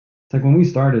It's like when we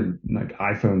started, like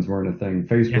iPhones weren't a thing, Yeah.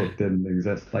 Facebook didn't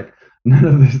exist, like none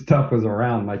of this stuff was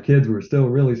around. My kids were still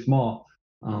really small.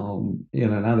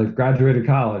 Now they've graduated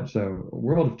college, so a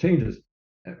world of changes.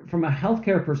 From a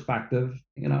healthcare perspective,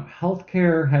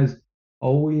 healthcare has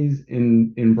always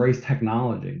embraced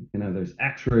technology. There's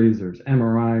X-rays, there's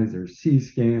MRIs, there's C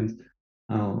scans,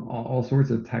 all sorts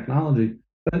of technology.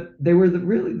 But they were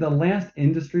really the last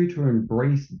industry to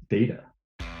embrace data.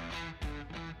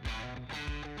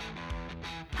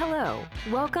 Hello,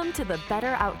 welcome to the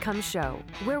Better Outcomes Show,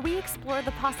 where we explore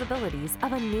the possibilities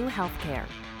of a new healthcare.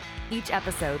 Each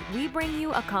episode, we bring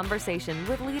you a conversation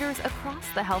with leaders across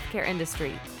the healthcare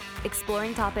industry,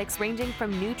 exploring topics ranging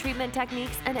from new treatment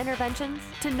techniques and interventions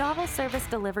to novel service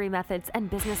delivery methods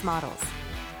and business models.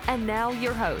 And now,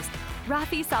 your host,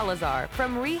 Rafi Salazar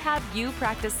from Rehab U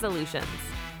Practice Solutions,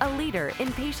 a leader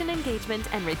in patient engagement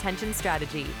and retention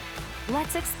strategy.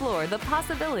 Let's explore the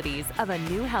possibilities of a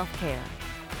new healthcare.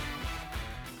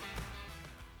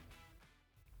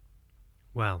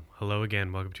 Well, hello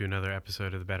again. Welcome to another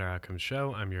episode of the Better Outcomes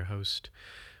Show. I'm your host,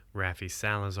 Rafi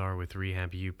Salazar with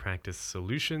Rehab U Practice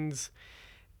Solutions.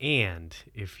 And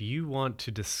if you want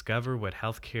to discover what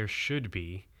healthcare should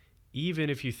be, even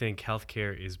if you think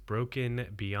healthcare is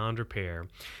broken beyond repair,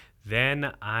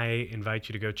 then I invite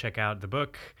you to go check out the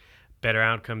book, Better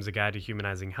Outcomes, A Guide to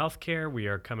Humanizing Healthcare. We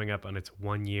are coming up on its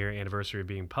 1-year anniversary of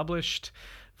being published.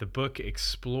 The book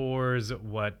explores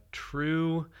what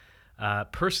true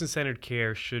person-centered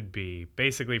care should be.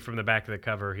 Basically, from the back of the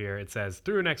cover here, it says,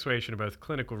 through an exploration of both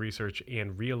clinical research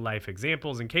and real-life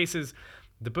examples and cases,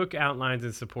 the book outlines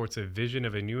and supports a vision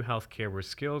of a new healthcare where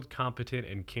skilled, competent,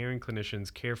 and caring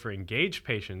clinicians care for engaged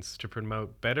patients to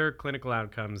promote better clinical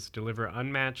outcomes, deliver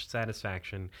unmatched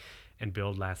satisfaction, and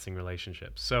build lasting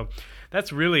relationships. So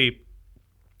that's really,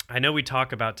 I know we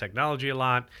talk about technology a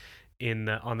lot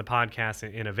on the podcast,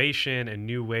 and innovation and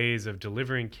new ways of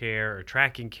delivering care or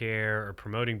tracking care or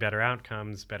promoting better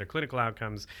outcomes, better clinical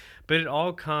outcomes, but it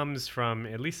all comes from,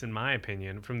 at least in my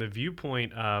opinion, from the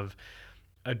viewpoint of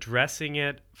addressing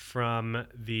it from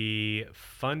the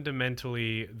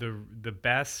fundamentally the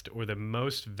best or the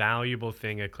most valuable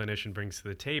thing a clinician brings to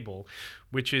the table,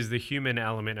 which is the human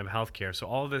element of healthcare. So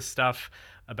all this stuff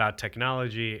about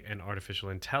technology and artificial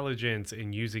intelligence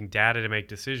and using data to make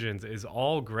decisions is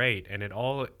all great, and it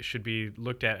all should be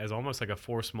looked at as almost like a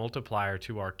force multiplier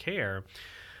to our care.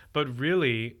 But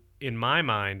really, in my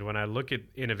mind, when I look at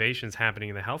innovations happening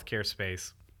in the healthcare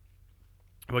space,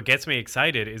 what gets me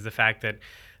excited is the fact that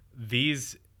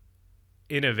these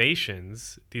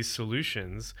innovations, these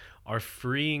solutions, are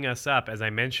freeing us up. As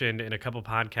I mentioned in a couple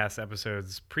podcast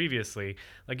episodes previously,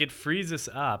 like it frees us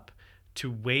up to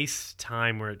waste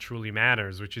time where it truly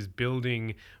matters, which is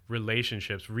building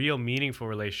relationships, real meaningful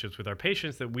relationships with our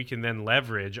patients that we can then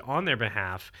leverage on their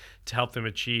behalf to help them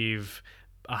achieve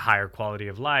a higher quality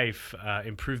of life,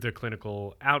 improve their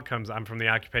clinical outcomes. I'm from the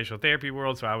occupational therapy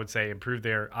world, so I would say improve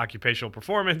their occupational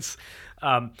performance.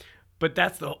 But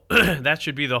that's the that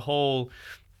should be the whole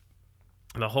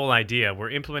idea. We're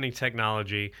implementing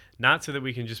technology not so that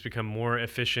we can just become more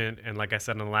efficient and, like I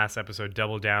said in the last episode,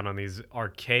 double down on these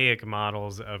archaic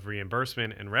models of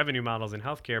reimbursement and revenue models in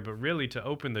healthcare, but really to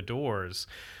open the doors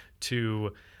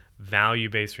to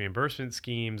value-based reimbursement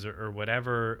schemes, or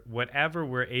whatever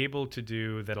we're able to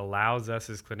do that allows us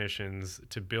as clinicians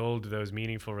to build those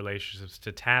meaningful relationships,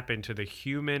 to tap into the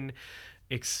human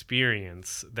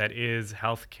experience that is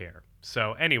healthcare.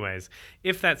 So anyways,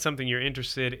 if that's something you're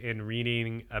interested in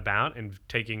reading about and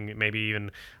taking, maybe even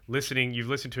listening, you've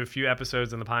listened to a few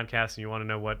episodes on the podcast and you want to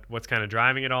know what's kind of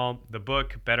driving it all, the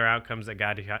book Better Outcomes, A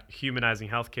Guide to Humanizing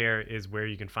Healthcare is where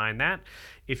you can find that.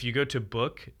 If you go to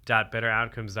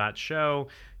book.betteroutcomes.show,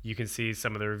 you can see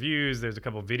some of the reviews. There's a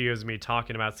couple of videos of me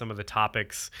talking about some of the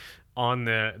topics on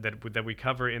that we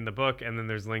cover in the book, and then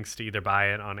there's links to either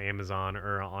buy it on Amazon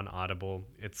or on Audible.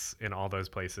 It's in all those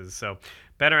places. So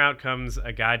Better Outcomes,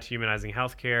 A Guide to Humanizing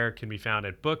Healthcare can be found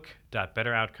at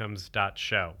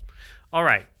book.betteroutcomes.show. All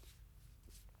right.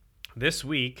 This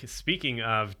week, speaking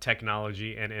of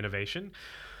technology and innovation,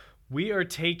 we are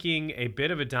taking a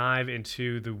bit of a dive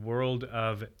into the world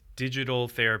of digital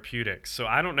therapeutics. So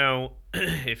I don't know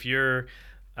if you're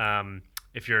a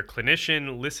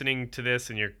clinician listening to this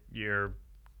and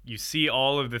you see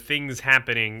all of the things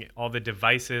happening, all the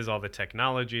devices, all the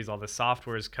technologies, all the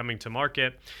softwares coming to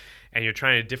market, and you're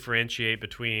trying to differentiate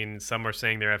between, some are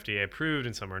saying they're FDA approved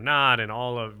and some are not, and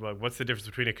all of what's the difference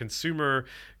between a consumer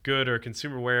good or a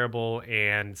consumer wearable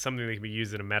and something that can be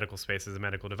used in a medical space as a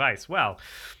medical device. Well,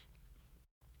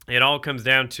 it all comes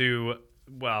down to,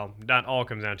 well, not all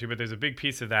comes down to, but there's a big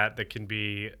piece of that can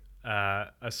be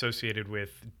associated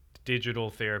with digital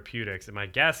therapeutics. And my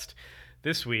guest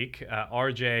this week,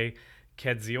 RJ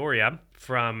Kedzioria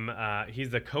he's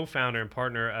the co-founder and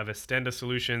partner of Estenda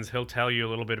Solutions. He'll tell you a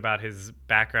little bit about his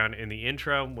background in the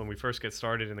intro when we first get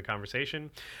started in the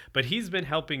conversation. But he's been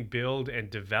helping build and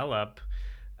develop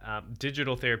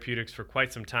digital therapeutics for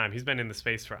quite some time. He's been in the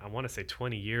space for, I want to say,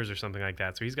 20 years or something like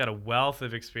that. So he's got a wealth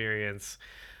of experience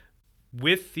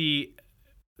with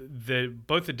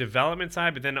both the development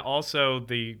side, but then also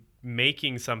the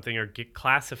making something or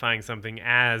classifying something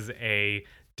as a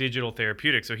digital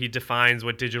therapeutic. So he defines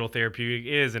what digital therapeutic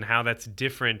is and how that's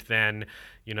different than,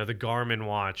 the Garmin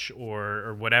watch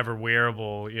or whatever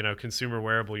wearable, consumer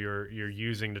wearable you're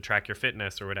using to track your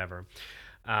fitness or whatever.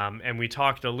 And we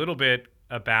talked a little bit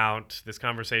about this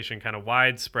conversation, kind of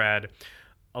widespread,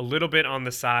 a little bit on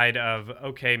the side of,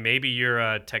 okay, maybe you're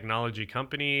a technology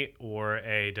company or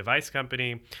a device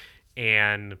company,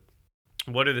 and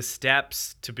what are the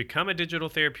steps to become a digital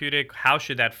therapeutic? How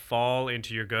should that fall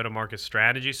into your go-to-market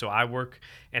strategy? So I work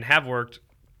and have worked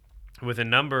with a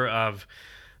number of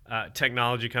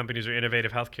technology companies or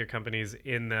innovative healthcare companies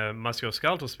in the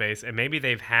musculoskeletal space, and maybe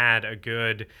they've had a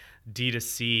good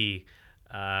D2C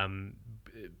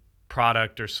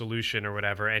product or solution or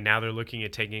whatever, and now they're looking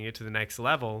at taking it to the next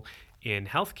level in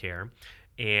healthcare,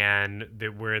 and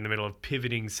that we're in the middle of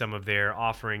pivoting some of their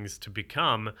offerings to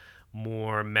become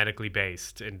more medically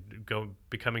based, and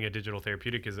becoming a digital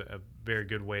therapeutic is a very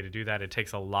good way to do that. It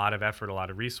takes a lot of effort, a lot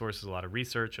of resources, a lot of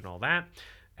research and all that,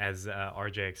 as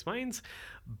RJ explains.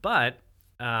 But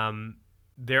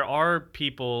there are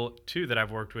people too that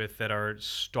I've worked with that are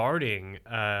starting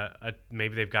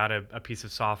maybe they've got a piece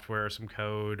of software or some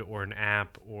code or an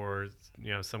app or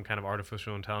some kind of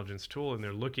artificial intelligence tool, and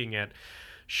they're looking at,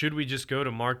 should we just go to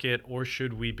market or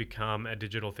should we become a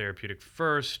digital therapeutic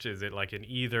first? Is it like an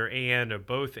either and or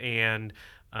both and,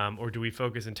 or do we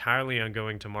focus entirely on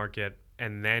going to market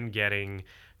and then getting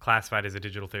classified as a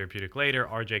digital therapeutic later?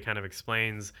 RJ kind of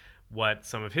explains what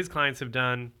some of his clients have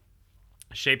done,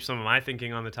 shaped some of my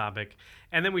thinking on the topic.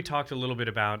 And then we talked a little bit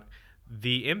about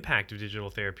the impact of digital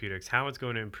therapeutics, how it's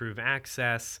going to improve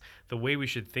access, the way we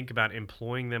should think about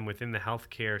employing them within the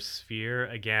healthcare sphere.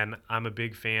 Again, I'm a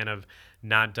big fan of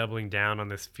not doubling down on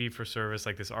this fee-for-service,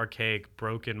 like this archaic,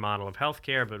 broken model of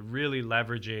healthcare, but really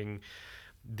leveraging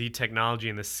the technology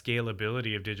and the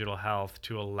scalability of digital health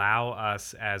to allow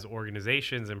us as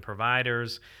organizations and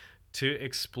providers to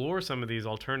explore some of these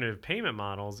alternative payment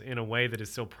models in a way that is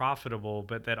still profitable,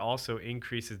 but that also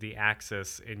increases the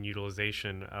access and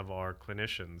utilization of our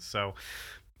clinicians. So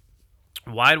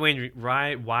wide-ranging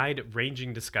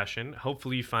discussion.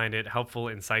 Hopefully you find it helpful,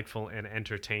 insightful, and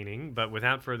entertaining. But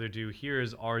without further ado,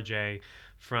 here's RJ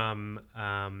from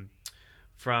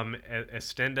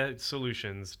Estenda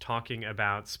Solutions talking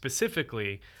about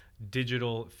specifically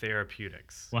digital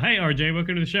therapeutics. Well, hey, RJ,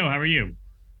 welcome to the show. How are you?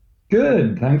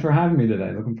 Good. Thanks for having me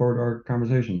today. Looking forward to our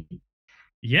conversation.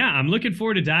 Yeah, I'm looking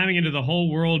forward to diving into the whole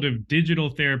world of digital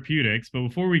therapeutics. But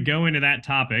before we go into that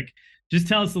topic, just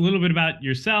tell us a little bit about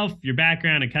yourself, your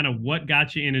background, and kind of what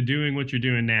got you into doing what you're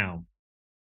doing now.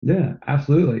 Yeah,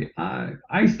 absolutely.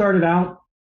 I started out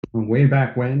way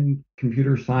back when,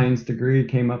 computer science degree,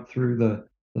 came up through the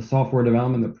software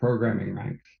development, the programming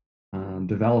ranks,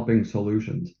 developing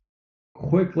solutions.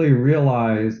 Quickly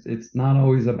realized it's not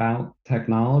always about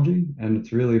technology, and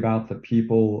it's really about the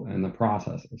people and the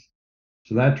processes.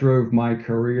 So that drove my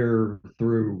career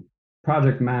through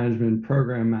project management,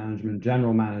 program management,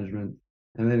 general management,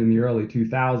 and then in the early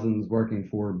 2000s, working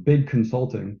for big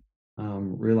consulting,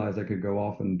 realized I could go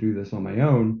off and do this on my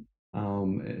own,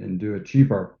 and do it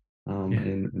cheaper,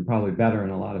 and probably better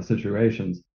in a lot of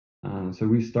situations. So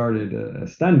we started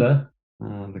Estenda,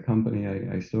 the company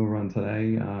I still run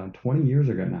today, 20 years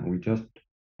ago now. We just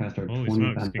passed our Holy 20th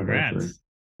smokes, anniversary. congrats.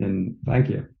 And thank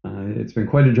you. It's been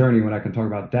quite a journey. When I can talk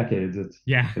about decades, it's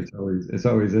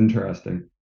always interesting.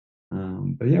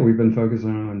 But yeah, we've been focusing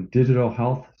on digital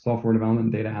health, software development,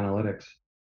 and data analytics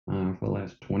for the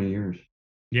last 20 years.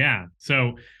 Yeah.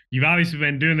 So you've obviously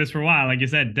been doing this for a while, like you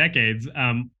said, decades.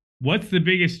 What's the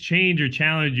biggest change or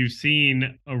challenge you've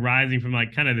seen arising from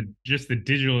like kind of just the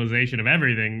digitalization of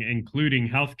everything, including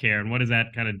healthcare? And what has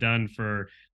that kind of done for,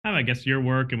 I guess, your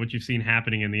work and what you've seen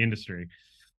happening in the industry?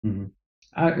 Mm-hmm.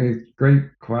 Great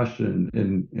question.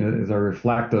 And as I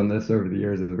reflect on this over the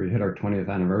years, as we hit our 20th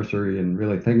anniversary and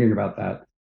really thinking about that,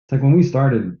 it's like when we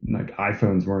started, like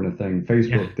iPhones weren't a thing,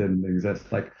 Facebook didn't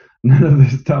exist, like none of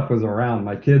this stuff was around.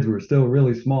 My kids were still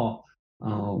really small.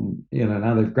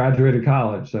 Now they've graduated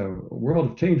college, so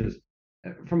world of changes.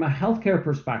 From a healthcare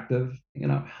perspective,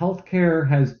 healthcare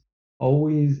has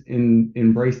always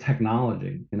embraced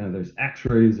technology. There's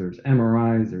X-rays, there's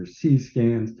MRIs, there's C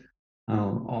scans.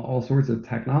 all sorts of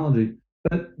technology.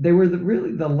 But they were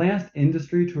really the last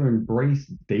industry to embrace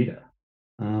data.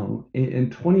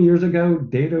 And 20 years ago,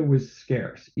 data was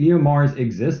scarce. EMRs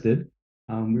existed.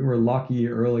 We were lucky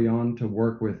early on to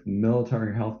work with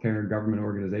military healthcare and government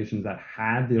organizations that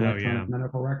had the Oh yeah. electronic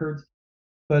medical records.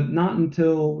 But not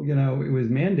until, it was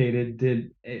mandated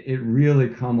did it really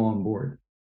come on board.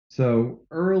 So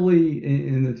early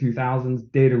in the 2000s,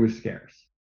 data was scarce.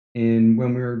 And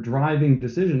when we were driving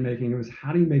decision making, it was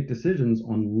how do you make decisions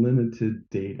on limited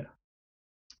data?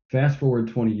 Fast forward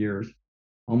 20 years,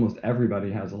 almost everybody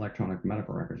has electronic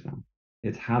medical records now.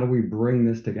 It's how do we bring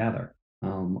this together?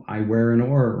 I wear an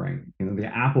Aura ring. The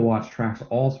Apple Watch tracks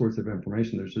all sorts of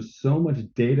information. There's just so much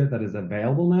data that is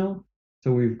available now.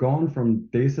 So we've gone from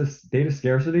data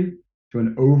scarcity to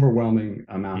an overwhelming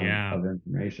amount Yeah. of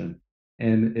information.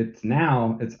 And it's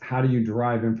how do you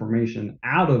derive information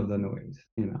out of the noise?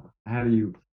 How do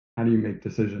you make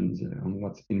decisions on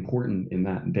what's important in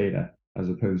that data as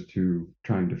opposed to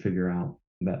trying to figure out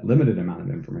that limited amount of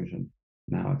information.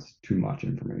 Now it's too much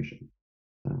information.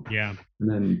 So, Yeah. and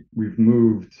then we've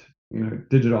moved,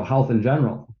 digital health in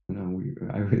general.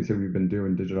 I always say we've been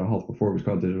doing digital health before it was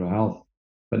called digital health,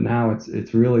 but now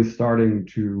it's really starting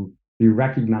to be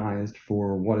recognized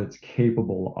for what it's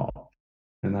capable of,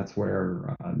 and that's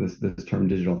where this term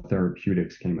digital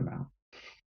therapeutics came about.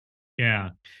 Yeah.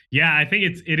 Yeah. I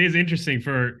think it is interesting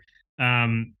for, I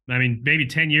mean, maybe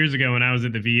 10 years ago when I was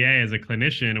at the VA as a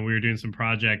clinician and we were doing some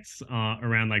projects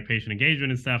around like patient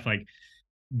engagement and stuff, like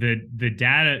the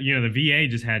data, the VA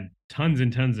just had tons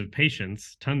and tons of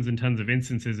patients, tons and tons of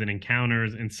instances and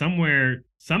encounters, and somewhere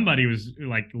somebody was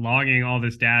like logging all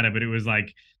this data, but it was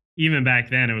like even back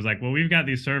then it was like, well, we've got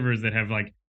these servers that have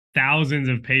like thousands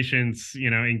of patients,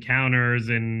 encounters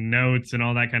and notes and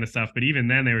all that kind of stuff. But even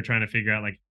then they were trying to figure out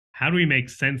like how do we make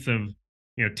sense of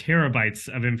terabytes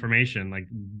of information, like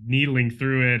needling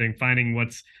through it and finding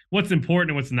what's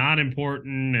important and what's not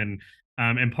important.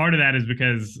 And part of that is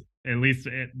because at least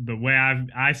the way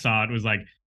I saw it was like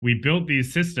we built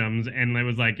these systems and it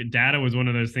was like data was one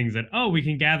of those things that, oh, we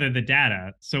can gather the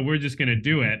data, so we're just going to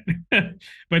do it.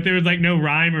 But there was like no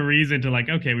rhyme or reason to like,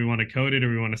 okay, we want to code it or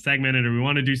we want to segment it or we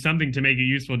want to do something to make it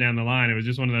useful down the line. It was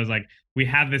just one of those like, we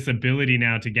have this ability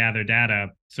now to gather data,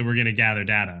 so we're going to gather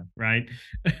data, right?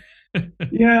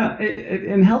 Yeah,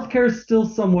 and healthcare is still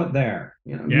somewhat there.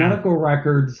 Yeah. Medical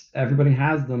records, everybody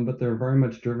has them, but they're very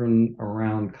much driven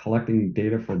around collecting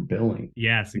data for billing,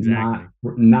 Yes, exactly.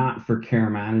 not for care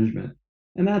management.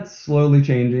 And that's slowly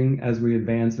changing as we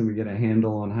advance and we get a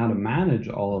handle on how to manage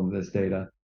all of this data.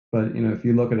 But if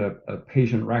you look at a a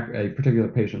particular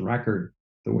patient record,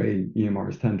 the way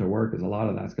EMRs tend to work is a lot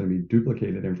of that's going to be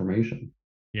duplicated information.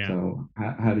 Yeah. So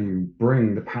how do you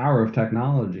bring the power of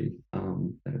technology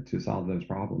to solve those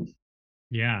problems?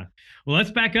 Yeah. Well,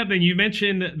 let's back up then. You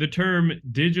mentioned the term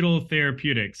digital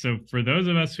therapeutics. So for those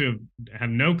of us who have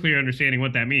no clear understanding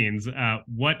what that means,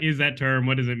 what is that term?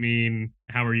 What does it mean?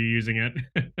 How are you using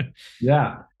it?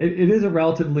 Yeah, it is a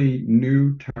relatively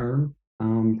new term.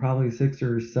 Probably 6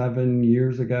 or 7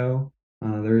 years ago,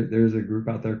 there's a group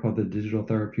out there called the Digital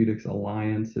Therapeutics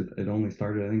Alliance. It only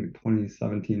started, I think, in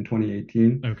 2017,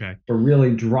 2018, Okay. for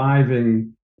really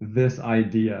driving this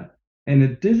idea. And a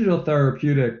digital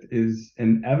therapeutic is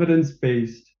an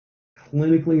evidence-based,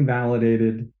 clinically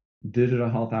validated digital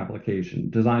health application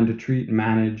designed to treat and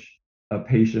manage a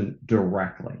patient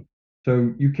directly.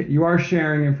 So you are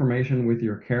sharing information with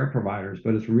your care providers,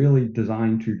 but it's really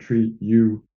designed to treat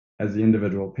you as the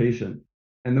individual patient.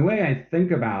 And the way I think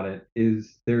about it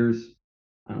is there's,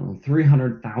 I don't know,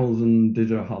 300,000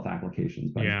 digital health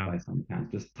applications Yeah. by some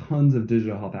counts, just tons of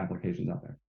digital health applications out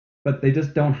there. But they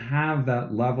just don't have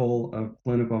that level of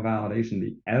clinical validation,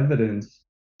 the evidence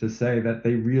to say that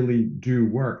they really do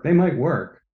work. They might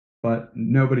work, but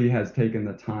nobody has taken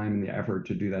the time and the effort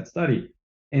to do that study.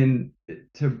 And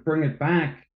to bring it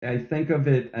back, I think of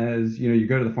it as, you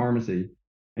go to the pharmacy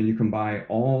and you can buy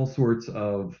all sorts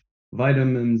of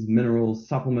vitamins, minerals,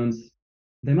 supplements.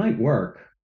 They might work.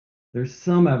 There's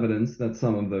some evidence that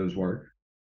some of those work.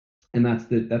 And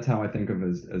that's how I think of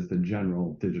as the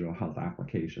general digital health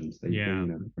applications. Yeah.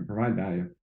 Can provide value.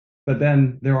 But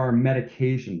then there are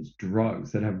medications,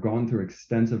 drugs that have gone through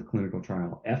extensive clinical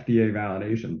trial, FDA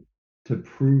validation to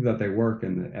prove that they work,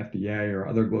 and the FDA or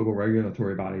other global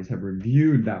regulatory bodies have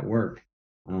reviewed that work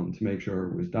to make sure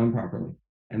it was done properly.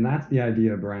 And that's the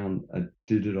idea around a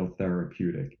digital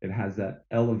therapeutic. It has that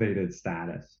elevated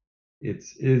status. It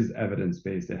is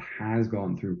evidence-based. It has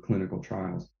gone through clinical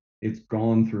trials. It's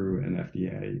gone through an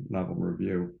FDA level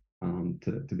review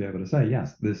to be able to say,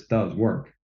 yes, this does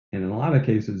work. And in a lot of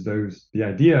cases, the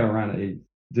idea around a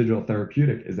digital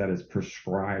therapeutic is that it's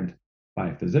prescribed by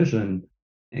a physician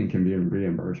and can be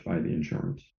reimbursed by the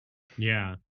insurance.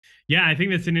 Yeah. Yeah, I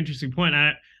think that's an interesting point.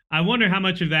 I wonder how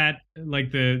much of that,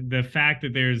 like the fact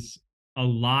that there's a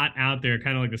lot out there,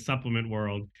 kind of like the supplement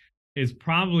world, is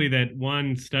probably that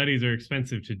one, studies are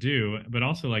expensive to do, but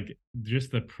also like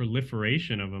just the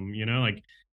proliferation of them, like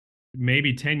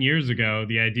maybe 10 years ago,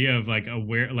 the idea of like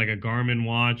like a Garmin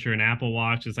watch or an Apple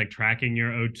watch is like tracking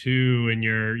your O2 and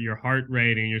your heart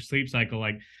rate and your sleep cycle,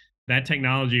 like that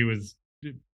technology was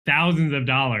thousands of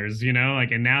dollars,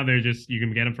 like, and now they're just, you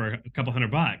can get them for a couple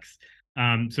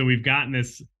 $100. So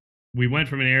we went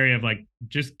from an area of like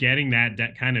just getting that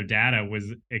kind of data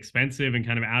was expensive and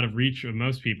kind of out of reach of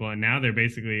most people. And now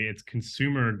it's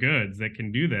consumer goods that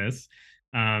can do this.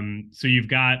 So you've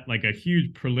got like a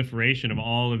huge proliferation of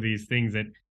all of these things that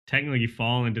technically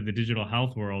fall into the digital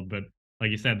health world. But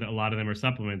like you said, a lot of them are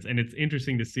supplements. And it's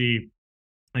interesting to see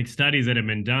like studies that have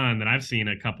been done that I've seen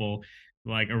a couple,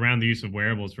 like around the use of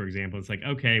wearables, for example. It's like,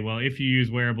 okay, well, if you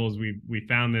use wearables, we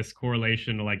found this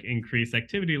correlation to like increased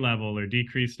activity level or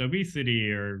decreased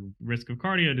obesity or risk of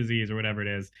cardio disease or whatever it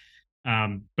is.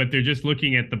 But they're just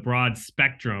looking at the broad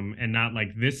spectrum and not like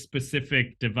this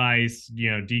specific device,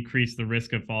 decrease the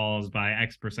risk of falls by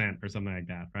X% or something like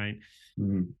that, right?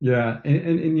 Yeah,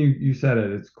 and you said it.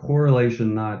 It's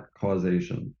correlation, not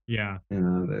causation. Yeah.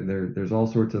 There's all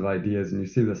sorts of ideas, and you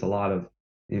see this a lot of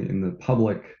in the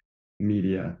public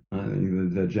media,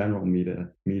 the general media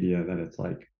that it's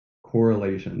like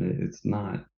correlation. It's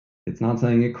not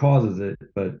saying it causes it,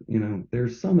 but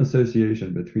there's some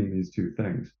association between these two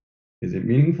things. Is it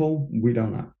meaningful? We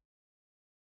don't know.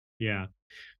 Yeah.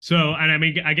 So, and I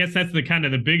mean, I guess that's the kind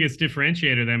of the biggest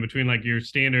differentiator then between like your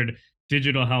standard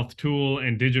digital health tool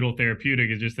and digital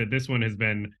therapeutic is just that this one has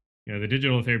been, the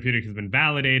digital therapeutic has been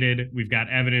validated. We've got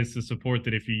evidence to support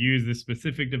that if you use this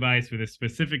specific device for this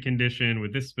specific condition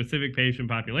with this specific patient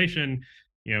population,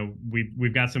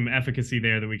 we've got some efficacy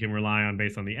there that we can rely on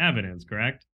based on the evidence,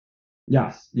 correct?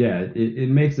 Yes, yeah, it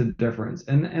makes a difference.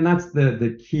 And that's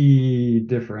the key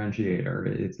differentiator.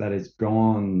 It's that it's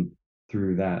gone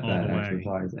through that All the way.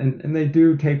 exercise. And they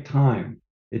do take time.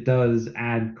 It does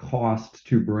add cost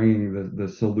to bringing the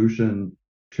solution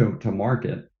to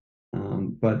market.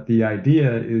 But the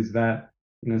idea is that,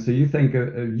 so you think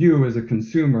of you as a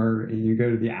consumer and you go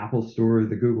to the Apple Store,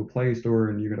 the Google Play Store,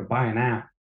 and you're going to buy an app.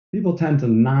 People tend to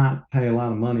not pay a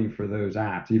lot of money for those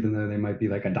apps, even though they might be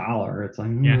like $1. It's like,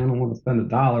 I don't want to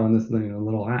spend $1 on this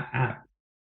little app.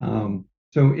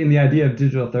 So in the idea of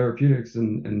digital therapeutics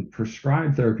and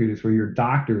prescribed therapeutics, where your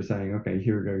doctor is saying, okay,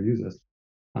 here, go use this,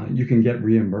 you can get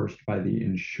reimbursed by the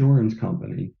insurance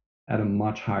company at a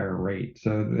much higher rate.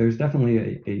 So there's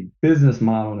definitely a business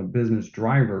model and a business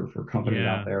driver for companies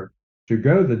out there to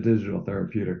go the digital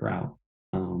therapeutic route.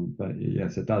 But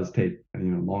yes, it does take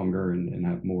longer and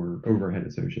have more overhead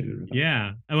associated with it.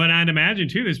 Yeah, and I'd imagine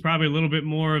too, there's probably a little bit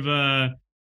more of a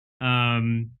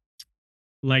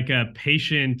like a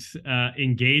patient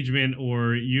engagement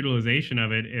or utilization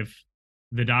of it if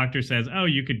the doctor says, oh,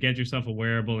 you could get yourself a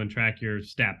wearable and track your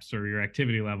steps or your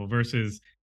activity level versus,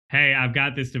 hey, I've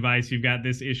got this device, you've got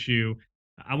this issue,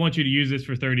 I want you to use this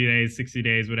for 30 days, 60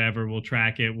 days, whatever. We'll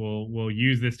track it. We'll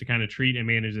use this to kind of treat and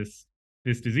manage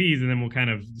this disease, and then we'll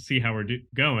kind of see how we're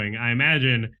going. I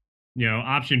imagine,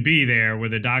 option B there, where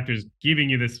the doctor's giving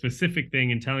you the specific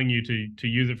thing and telling you to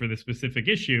use it for the specific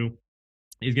issue,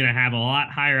 is going to have a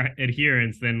lot higher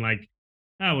adherence than like,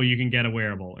 oh, well, you can get a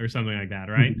wearable or something like that,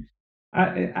 right?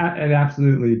 It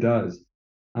absolutely does.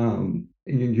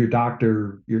 Your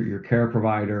doctor, your care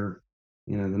provider,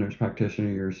 the nurse practitioner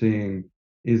you're seeing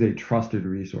is a trusted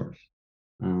resource.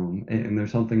 And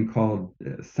there's something called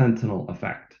sentinel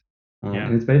effect.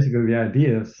 And it's basically the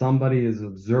idea if somebody is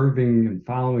observing and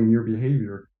following your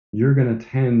behavior, you're going to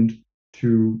tend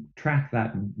to track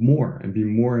that more and be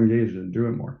more engaged and do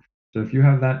it more. So if you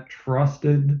have that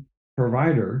trusted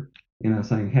provider,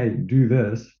 saying, hey, do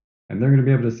this, and they're going to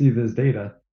be able to see this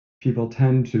data, people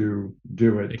tend to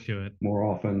do it more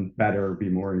often, better, be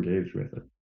more engaged with it.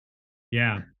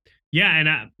 Yeah. Yeah. And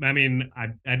I mean, I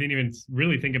didn't even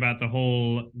really think about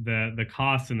the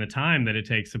cost and the time that it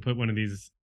takes to put one of these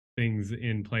things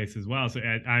in place as well. So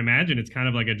I imagine it's kind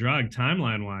of like a drug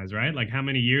timeline wise, right? Like how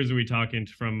many years are we talking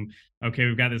from, okay,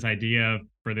 we've got this idea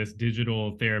for this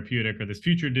digital therapeutic or this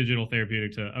future digital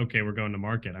therapeutic to, okay, we're going to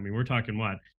market. I mean, we're talking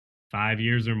what, 5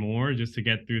 years or more just to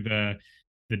get through the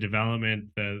development,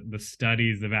 the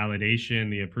studies, the validation,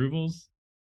 the approvals?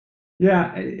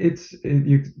 Yeah,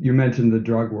 you mentioned the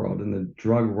drug world. In the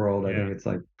drug world, I think it's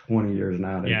like 20 years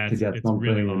now to get something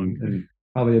really long. and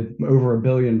probably over $1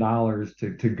 billion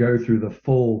to go through the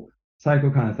full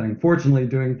cycle kind of thing. Fortunately,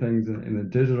 doing things in the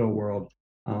digital world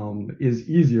is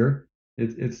easier.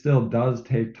 It still does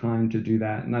take time to do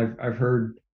that, and I've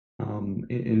heard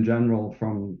in general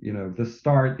from the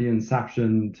start, the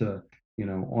inception to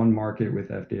on market with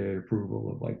FDA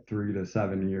approval of like 3 to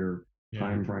 7 year Yeah.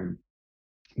 time frame.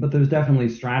 But there's definitely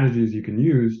strategies you can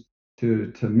use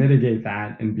to mitigate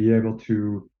that and be able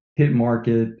to hit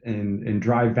market and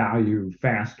drive value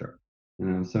faster.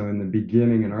 So in the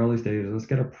beginning and early stages, let's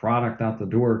get a product out the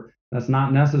door that's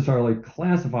not necessarily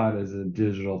classified as a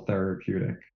digital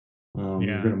therapeutic. You're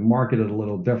Yeah. going to market it a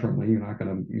little differently. You're not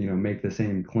going to, make the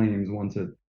same claims once it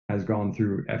has gone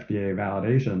through FDA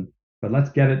validation. But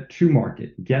let's get it to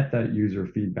market, get that user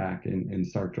feedback, and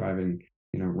start driving,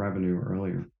 revenue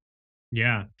earlier.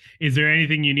 Yeah. Is there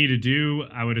anything you need to do?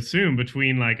 I would assume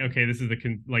between like, okay, this is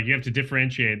like you have to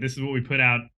differentiate. This is what we put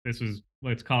out. This was,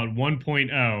 let's call it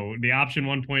 1.0, the option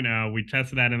 1.0. We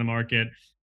tested that in the market.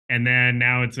 And then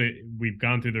now we've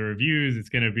gone through the reviews. It's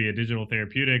going to be a digital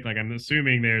therapeutic. Like I'm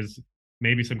assuming there's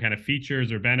maybe some kind of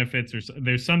features or benefits, or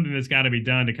there's something that's got to be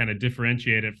done to kind of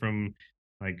differentiate it from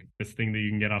like this thing that you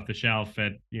can get off the shelf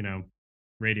at,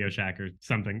 Radio Shack or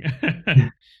something.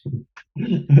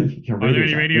 Yeah, Are there Radio any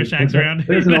Shack. Radio Shacks around?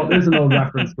 There's an old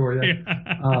reference for you.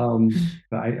 Yeah.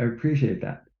 But I appreciate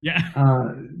that.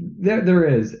 Yeah. There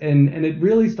is, and it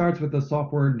really starts with the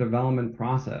software development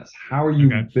process. How are you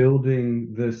Okay.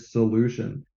 building this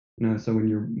solution? So when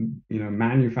you're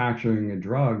manufacturing a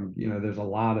drug, there's a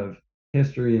lot of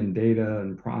history and data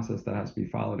and process that has to be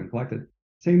followed and collected.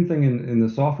 Same thing in the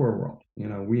software world.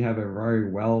 We have a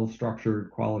very well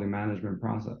structured quality management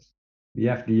process. The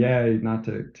FDA, not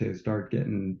to start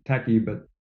getting techie, but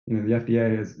the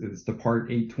FDA is the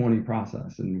Part 820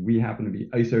 process, and we happen to be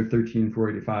ISO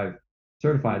 13485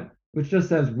 certified, which just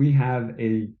says we have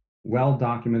a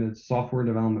well-documented software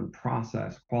development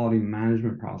process, quality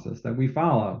management process that we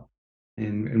follow,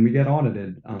 and we get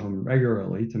audited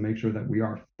regularly to make sure that we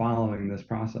are following this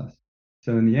process.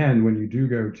 So in the end, when you do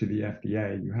go to the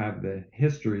FDA, you have the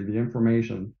history, the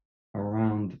information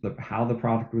around how the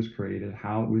product was created,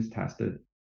 how it was tested,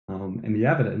 and the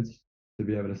evidence to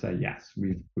be able to say, yes,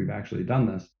 we've actually done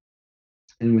this.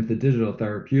 And with the digital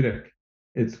therapeutic,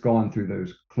 it's gone through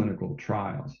those clinical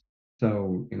trials.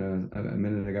 So, a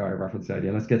minute ago, I referenced the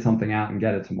idea, let's get something out and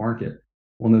get it to market.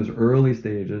 Well, in those early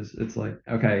stages, it's like,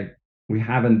 okay, we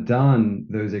haven't done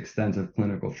those extensive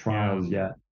clinical Yeah. trials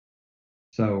yet.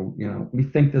 So, we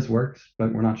think this works,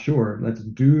 but we're not sure. Let's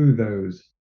do those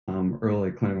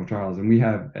early clinical trials. And we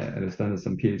have at Astenus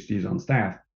some PhDs on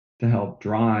staff to help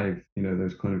drive,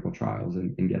 those clinical trials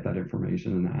and get that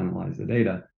information and analyze the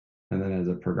data. And then as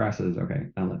it progresses, okay,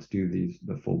 now let's do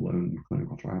the full-blown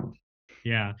clinical trials.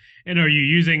 Yeah. And are you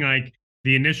using like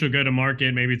the initial go to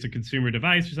market, maybe it's a consumer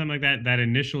device or something like that, that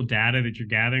initial data that you're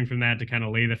gathering from that to kind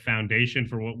of lay the foundation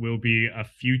for what will be a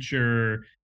future,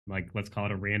 like let's call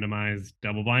it a randomized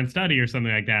double blind study or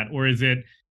something like that? Or is it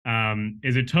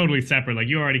totally separate? Like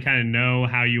you already kind of know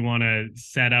how you want to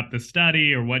set up the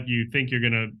study or what you think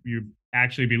you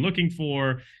actually be looking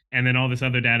for. And then all this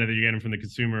other data that you're getting from the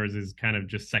consumers is kind of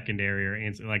just secondary or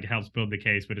answer, like it helps build the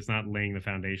case, but it's not laying the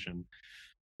foundation.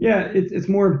 Yeah, it's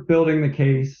more building the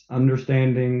case,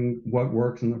 understanding what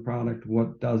works in the product,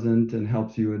 what doesn't, and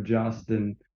helps you adjust.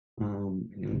 And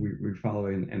we follow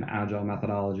an agile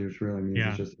methodology, which really means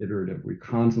it's Yeah. just iterative. We're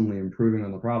constantly improving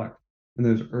on the product. And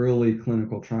those early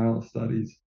clinical trial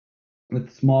studies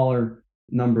with smaller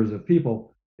numbers of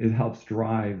people, it helps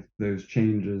drive those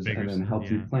changes Bigger. and then helps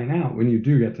you Yeah. plan out when you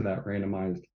do get to that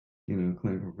randomized,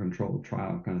 clinical controlled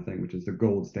trial kind of thing, which is the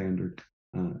gold standard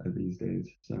these days.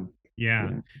 So Yeah.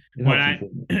 yeah, it What helps I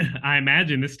inform it. I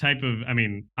imagine this type of, I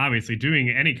mean, obviously doing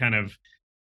any kind of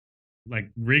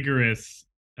like rigorous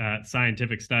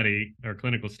scientific study or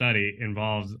clinical study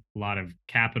involves a lot of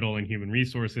capital and human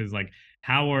resources. Like,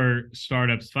 how are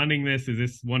startups funding this? Is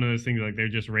this one of those things like they're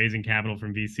just raising capital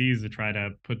from VCs to try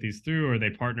to put these through? Or are they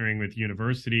partnering with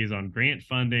universities on grant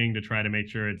funding to try to make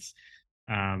sure it's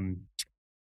um,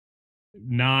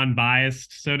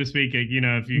 non-biased, so to speak?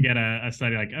 If you get a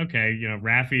study like, okay,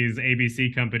 Rafi's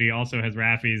ABC company also has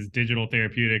Rafi's digital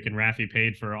therapeutic and Rafi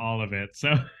paid for all of it.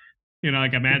 So,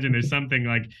 like imagine there's something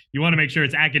like you want to make sure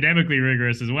it's academically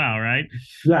rigorous as well, right?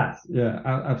 Yes, yeah,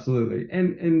 absolutely.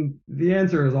 And the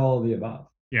answer is all of the above.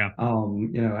 Yeah.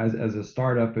 As a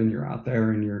startup and you're out there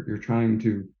and you're trying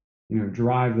to,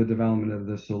 drive the development of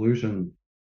this solution,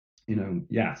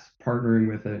 yes, partnering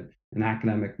with an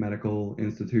academic medical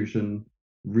institution,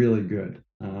 really good.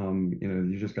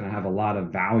 You're just going to have a lot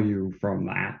of value from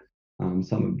that,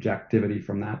 some objectivity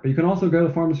from that. But you can also go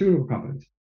to pharmaceutical companies.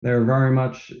 they're very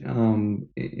much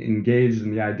engaged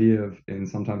in the idea of, and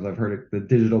sometimes I've heard it, the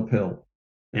digital pill.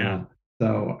 Yeah.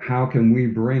 So how can we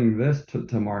bring this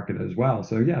to market as well?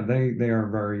 So yeah, they are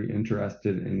very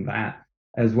interested in that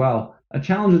as well. A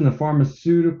challenge in the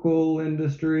pharmaceutical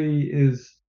industry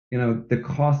is, the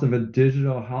cost of a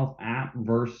digital health app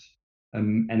versus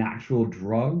an actual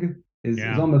drug is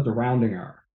Yeah. almost a rounding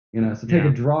error. So take Yeah.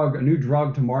 a new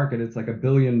drug to market, it's like $1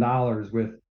 billion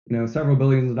with, several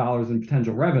billions of dollars in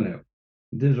potential revenue.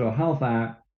 Digital health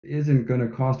app isn't going to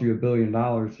cost you $1 billion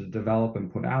to develop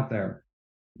and put out there.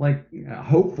 Like,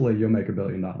 hopefully you'll make $1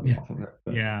 billion Yeah. off of it,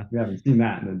 but Yeah. we haven't seen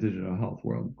that in the digital health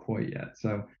world quite yet.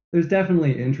 So there's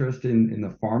definitely interest in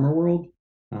the pharma world,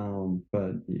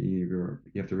 but you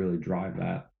have to really drive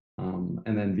that.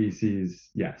 And then VCs,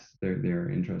 yes, they're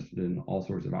interested in all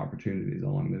sorts of opportunities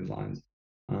along those lines.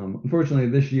 Unfortunately,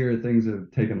 this year things have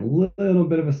taken a little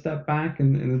bit of a step back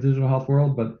in the digital health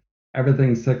world, but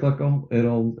everything's cyclical.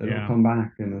 It'll Yeah. come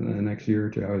back in the next year or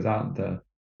two. I was out at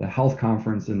the health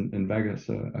conference in Vegas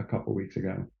a couple weeks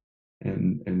ago,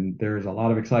 and there's a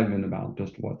lot of excitement about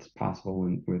just what's possible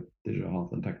with digital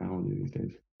health and technology these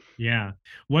days. Yeah.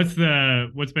 What's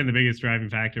been the biggest driving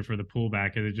factor for the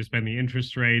pullback? Has it just been the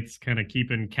interest rates kind of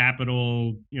keeping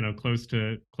capital, close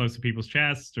to people's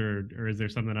chests, or is there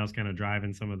something else kind of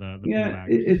driving some of the Yeah, pullback?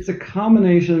 it's a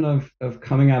combination of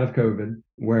coming out of COVID,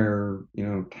 where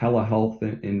telehealth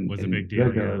Was a in big deal, yeah.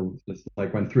 particular was just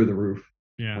like went through the roof.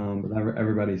 Yeah. But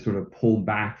everybody sort of pulled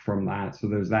back from that. So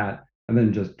there's that, and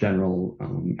then just general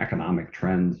economic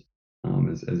trends,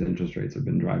 as interest rates have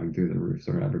been driving through the roof.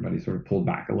 So everybody sort of pulled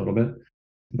back a little bit.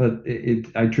 But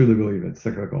I truly believe it's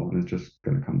cyclical and it's just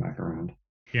going to come back around.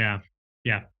 Yeah,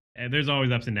 yeah. There's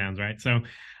always ups and downs, right? So,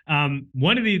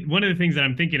 one of the things that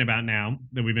I'm thinking about now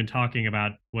that we've been talking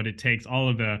about, what it takes, all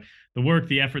of the work,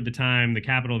 the effort, the time, the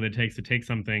capital that it takes to take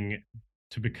something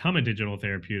to become a digital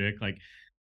therapeutic, like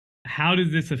how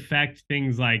does this affect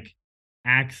things like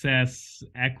access,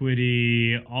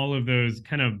 equity, all of those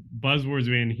kind of buzzwords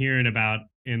we've been hearing about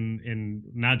in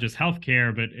not just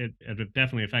healthcare, but it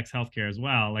definitely affects healthcare as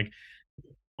well. Like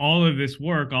all of this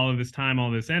work, all of this time, all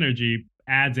this energy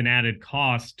adds an added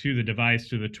cost to the device,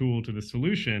 to the tool, to the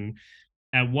solution.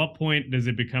 At what point does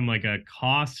it become like a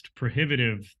cost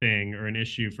prohibitive thing or an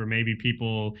issue for maybe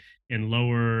people in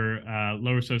lower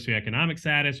socioeconomic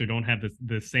status or don't have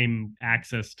the same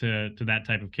access to that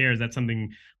type of care? Is that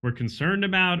something we're concerned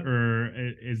about, or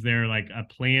is there like a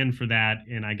plan for that?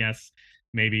 And I guess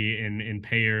maybe in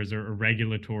payers or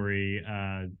regulatory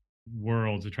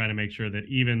world to try to make sure that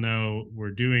even though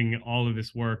we're doing all of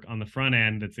this work on the front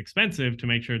end that's expensive to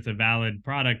make sure it's a valid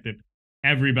product that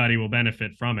everybody will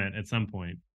benefit from it at some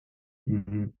point.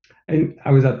 Mm-hmm. And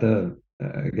I was at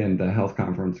again, the health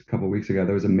conference a couple of weeks ago.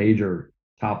 There was a major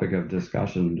topic of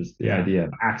discussion, just the Yeah. idea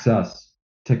of access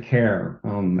to care,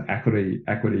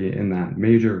 equity in that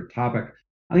major topic.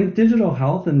 I think digital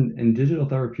health and digital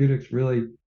therapeutics really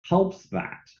helps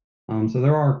that. So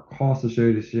there are costs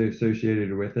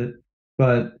associated with it,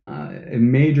 but a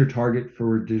major target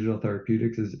for digital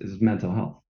therapeutics is mental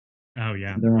health. Oh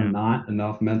yeah. There are Yeah. not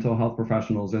enough mental health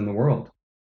professionals in the world.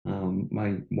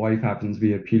 My wife happens to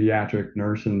be a pediatric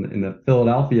nurse in the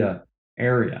Philadelphia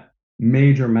area,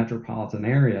 major metropolitan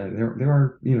area. There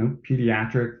are,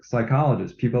 pediatric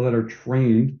psychologists, people that are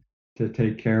trained to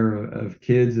take care of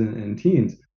kids and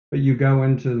teens. But you go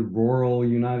into rural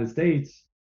United States,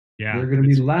 there Yeah. are going to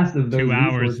be It's less of those 2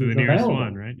 hours to the resources nearest one,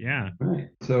 available. right? Yeah. Right.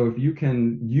 So if you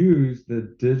can use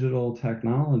the digital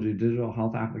technology, digital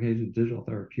health applications, digital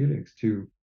therapeutics to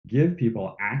give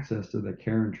people access to the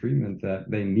care and treatment that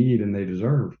they need and they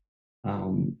deserve,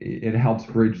 it helps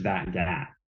bridge that gap.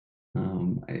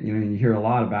 You hear a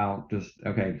lot about just,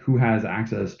 okay, who has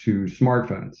access to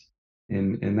smartphones?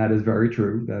 And that is very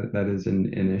true. That is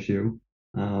an issue.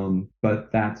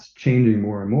 But that's changing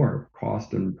more and more.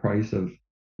 Cost and price of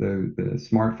the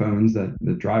smartphones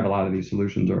that drive a lot of these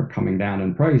solutions are coming down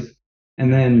in price. And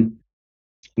Exactly. then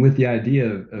with the idea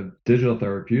of digital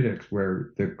therapeutics,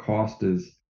 where the cost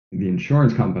is the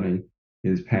insurance company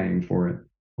is paying for it,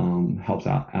 helps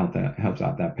out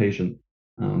that patient.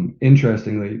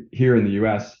 Interestingly, here in the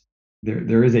U.S.,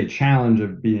 there is a challenge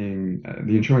of being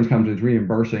the insurance companies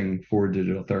reimbursing for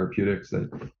digital therapeutics that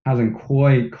hasn't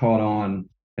quite caught on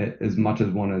as much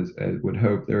as one as would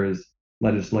hope. There is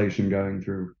legislation going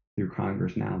through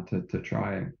Congress now to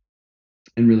try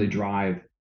and really drive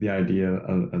the idea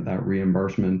of that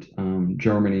reimbursement.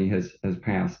 Germany has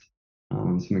passed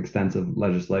some extensive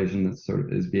legislation that sort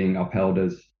of is being upheld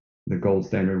as the gold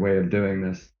standard way of doing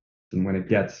this. And when it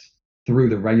gets through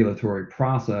the regulatory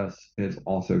process, it's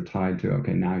also tied to,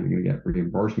 okay, now you're going to get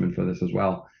reimbursement for this as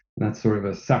well. That's sort of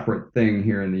a separate thing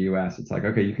here in the US. It's like,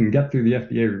 okay, you can get through the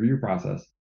FDA review process,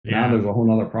 but now Yeah. there's a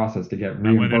whole other process to get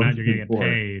About whether or not you're going to reimbursement get for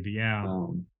it. paid. Yeah.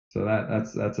 So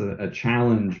that's a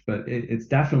challenge, but it's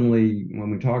definitely when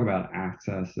we talk about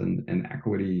access and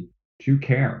equity to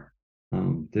care,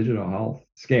 digital health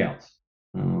scales.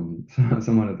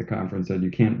 Someone at the conference said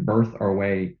you can't birth our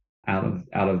way out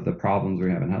of the problems we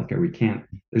have in healthcare. We can't.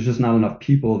 There's just not enough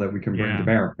people that we can bring to Yeah.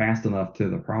 bear fast enough to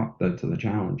the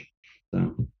challenge.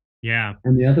 So. Yeah.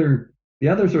 And the other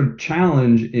sort of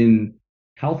challenge in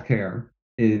healthcare,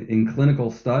 in clinical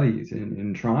studies,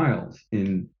 in trials,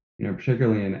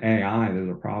 particularly in AI, there's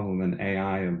a problem in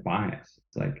AI of bias.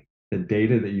 It's like the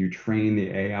data that you train the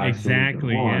AI solution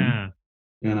Exactly. on, Yeah.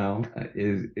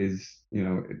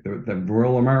 the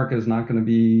rural America is not going to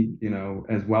be,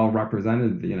 as well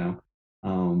represented,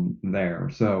 there.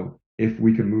 So if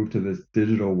we can move to this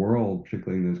digital world,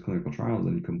 particularly in those clinical trials,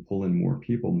 then you can pull in more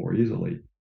people more easily,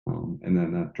 and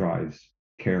then that drives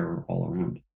care all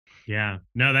around. Yeah.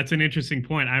 No, that's an interesting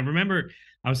point. I remember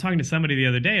I was talking to somebody the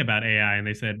other day about AI and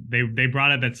they said they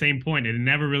brought up that same point. I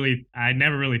never really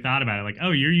thought about it. Like,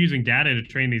 oh, you're using data to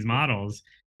train these models.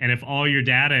 And if all your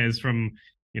data is from,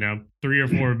 3 or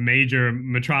 4 major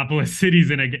metropolis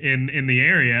cities in the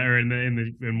area or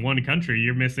in one country,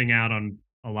 you're missing out on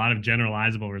a lot of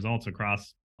generalizable results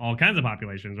across all kinds of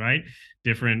populations, right?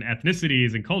 Different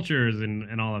ethnicities and cultures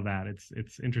and all of that.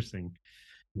 It's interesting.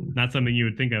 Not something you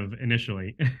would think of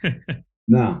initially.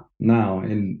 No, no,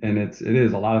 and it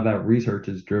is a lot of that research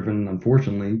is driven,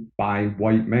 unfortunately, by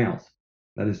white males.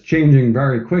 That is changing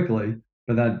very quickly,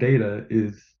 but that data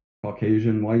is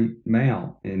Caucasian white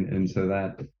male, and so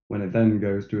that when it then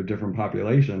goes to a different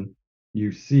population, you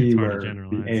It's see hard to where the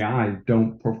generalize. AI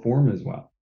don't perform as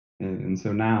well, and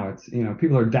so now it's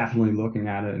people are definitely looking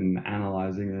at it and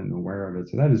analyzing it and aware of it.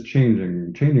 So that is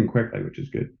changing quickly, which is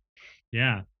good.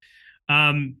 Yeah.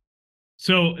 Um,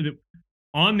 so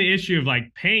on the issue of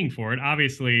like paying for it,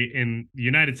 obviously in the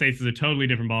United States is a totally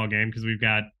different ballgame because we've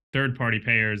got third party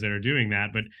payers that are doing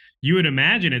that. But you would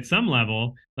imagine at some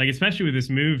level, like especially with this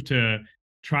move to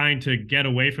trying to get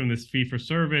away from this fee for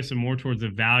service and more towards a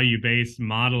value based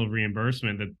model of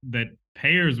reimbursement, that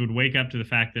payers would wake up to the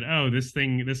fact that, oh, this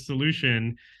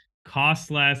solution costs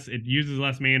less, it uses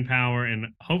less manpower, and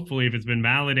hopefully if it's been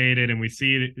validated and we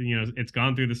see it, it's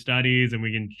gone through the studies and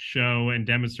we can show and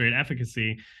demonstrate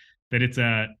efficacy, that it's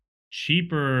a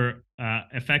cheaper,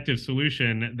 effective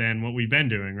solution than what we've been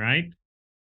doing, right?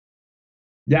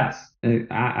 Yes,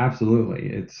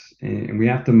 absolutely. And we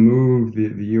have to move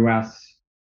the U.S.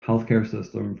 healthcare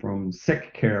system from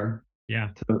sick care Yeah,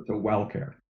 to well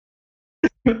care.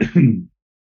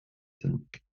 So,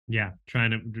 yeah.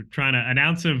 Trying to an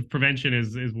ounce of prevention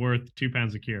is worth 2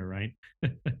 pounds of cure, right?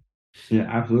 yeah,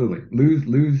 absolutely.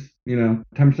 Lose 10%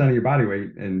 of your body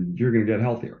weight, and you're going to get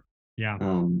healthier. Yeah,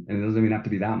 And it doesn't even have to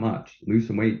be that much. Lose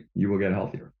some weight, you will get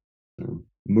healthier. So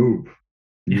move,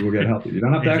 you will get healthier. You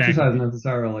don't have to exactly. exercise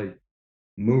necessarily.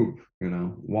 Move,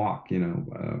 walk,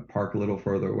 park a little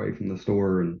further away from the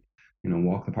store and,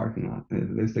 walk the parking lot.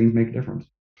 Those things make a difference.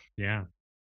 Yeah,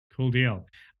 cool deal.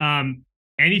 Um,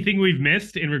 Anything we've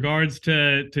missed in regards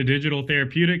to digital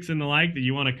therapeutics and the like that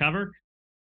you want to cover?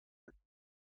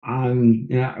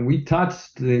 Yeah, we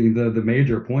touched the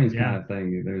major points kind Yeah, of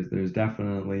thing. There's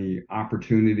definitely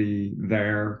opportunity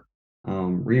there.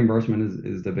 Reimbursement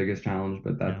is the biggest challenge,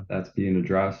 but yeah, that's being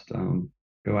addressed.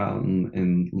 Go out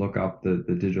and look up the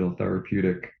digital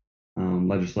therapeutic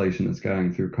legislation that's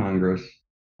going through Congress.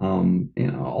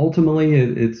 Ultimately,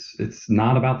 it's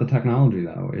not about the technology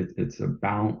though. It's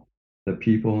about the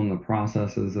people and the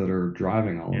processes that are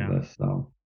driving all of yeah. this.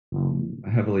 So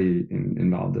heavily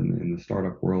involved in the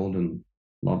startup world and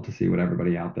love to see what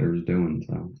everybody out there is doing.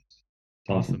 So it's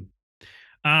awesome.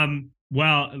 Awesome.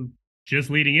 Well, just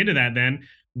leading into that, then,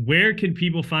 where can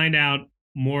people find out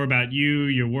more about you,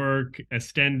 your work,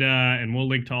 Estenda, and we'll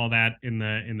link to all that in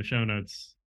the show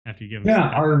notes after you give us Yeah,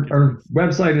 our this.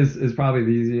 website is probably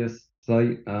the easiest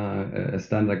site,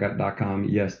 estenda.com,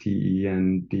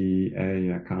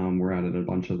 estenda.com. We're out at a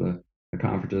bunch of the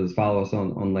conferences. Follow us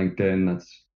on LinkedIn.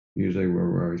 That's usually where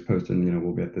we're always posting,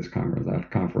 we'll be at this conference, that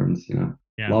conference, Yeah,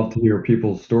 love to hear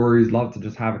people's stories, love to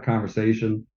just have a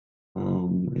conversation,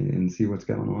 and see what's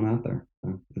going on out there.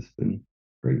 So it's been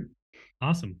great.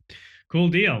 awesome, cool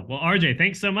deal. Well, RJ,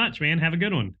 thanks so much, man. Have a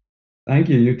good one. Thank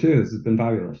you. You too. This has been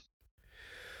fabulous.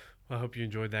 Well, I hope you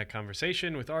enjoyed that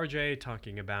conversation with RJ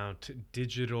talking about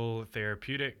digital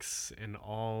therapeutics and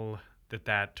all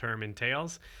that term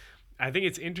entails. I think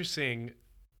it's interesting.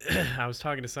 I was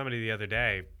talking to somebody the other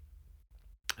day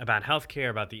about healthcare,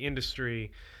 about the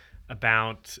industry,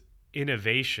 about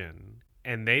innovation.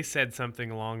 and they said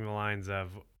something along the lines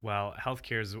of, well,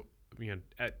 healthcare is,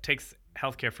 it takes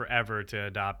healthcare forever to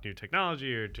adopt new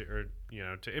technology or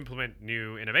to implement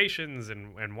new innovations,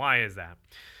 and why is that?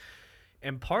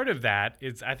 And part of that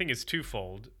is, I think, is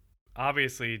twofold.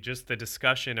 Obviously, just the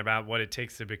discussion about what it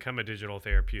takes to become a digital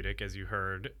therapeutic, as you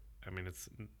heard. I mean, it's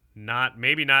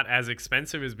maybe not as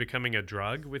expensive as becoming a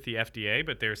drug with the FDA,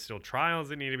 but there's still trials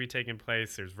that need to be taking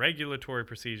place. There's regulatory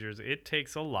procedures. It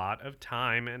takes a lot of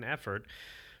time and effort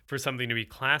for something to be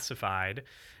classified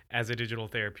as a digital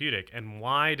therapeutic. And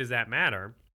why does that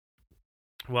matter?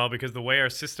 Well, because the way our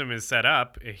system is set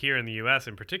up here in the US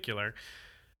in particular,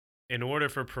 in order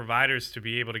for providers to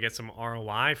be able to get some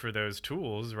ROI for those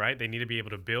tools, right, they need to be able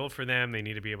to bill for them. They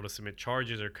need to be able to submit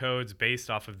charges or codes based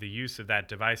off of the use of that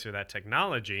device or that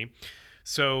technology.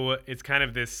 So it's kind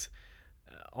of this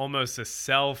almost a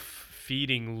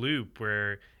self-feeding loop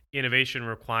where innovation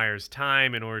requires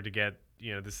time in order to get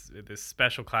this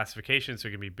special classification so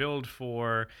it can be billed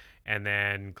for, and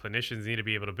then clinicians need to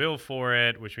be able to bill for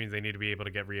it, which means they need to be able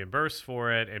to get reimbursed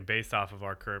for it. And based off of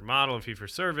our current model of fee for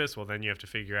service, well, then you have to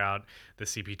figure out the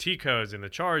CPT codes and the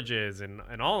charges and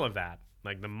all of that.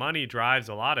 Like, the money drives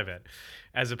a lot of it,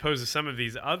 as opposed to some of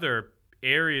these other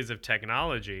areas of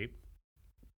technology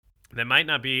that might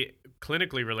not be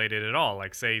clinically related at all,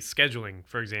 like, say, scheduling,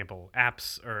 for example,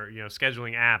 apps, or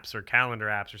scheduling apps or calendar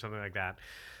apps or something like that,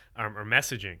 or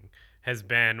messaging has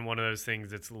been one of those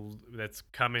things that's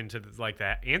come into like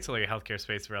that ancillary healthcare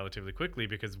space relatively quickly,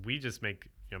 because we just make,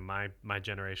 my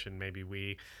generation, maybe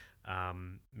maybe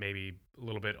a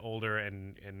little bit older,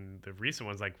 and the recent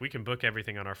ones, like, we can book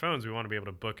everything on our phones. We want to be able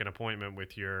to book an appointment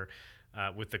with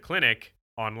with the clinic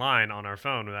online on our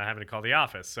phone without having to call the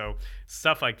office. So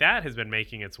stuff like that has been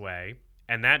making its way,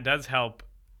 and that does help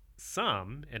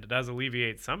some, and it does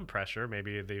alleviate some pressure,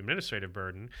 maybe the administrative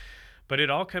burden. But it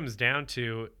all comes down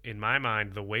to, in my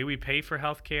mind, the way we pay for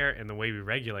healthcare and the way we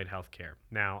regulate healthcare.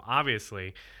 Now,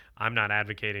 obviously, I'm not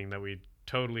advocating that we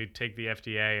totally take the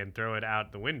FDA and throw it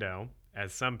out the window,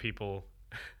 as some people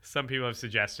have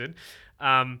suggested.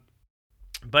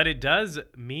 But it does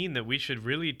mean that we should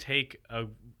really take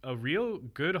a real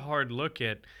good hard look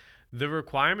at the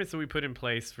requirements that we put in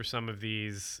place for some of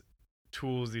these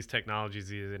tools, these technologies,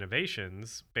 these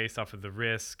innovations, based off of the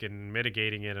risk and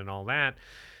mitigating it and all that,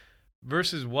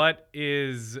 versus what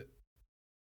is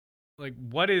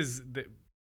the,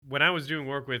 when I was doing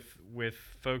work with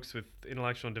folks with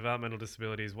intellectual and developmental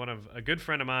disabilities, a good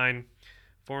friend of mine,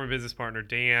 former business partner,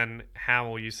 Dan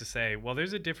Howell, used to say, well,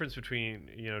 there's a difference between,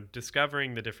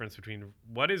 discovering the difference between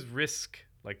what is risk,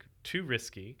 like, too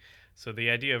risky. So the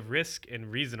idea of risk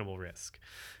and reasonable risk.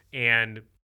 And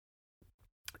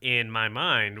in my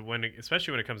mind,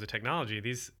 especially when it comes to technology,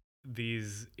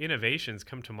 these innovations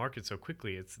come to market so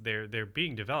quickly. They're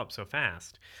being developed so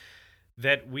fast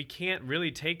that we can't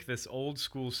really take this old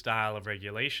school style of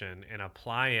regulation and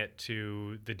apply it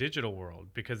to the digital world,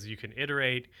 because you can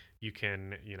iterate, you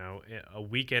can, a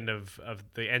weekend of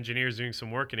the engineers doing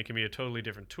some work, and it can be a totally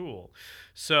different tool.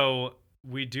 So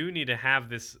we do need to have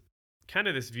this kind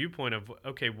of this viewpoint of,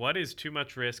 okay, what is too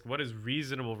much risk? What is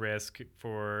reasonable risk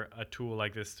for a tool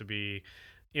like this to be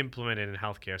implemented in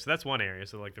healthcare? So that's one area.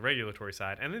 So, like, the regulatory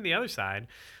side. And then the other side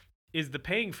is the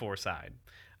paying for side.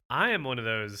 I am one of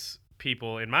those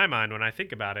people, in my mind, when I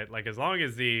think about it, like, as long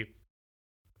as the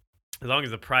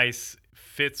price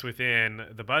fits within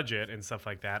the budget and stuff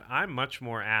like that, I'm much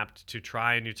more apt to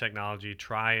try a new technology,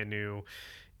 try a new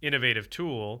innovative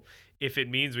tool, if it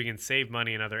means we can save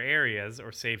money in other areas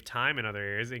or save time in other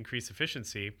areas, increase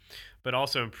efficiency, but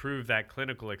also improve that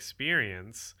clinical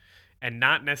experience, and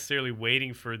not necessarily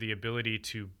waiting for the ability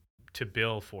to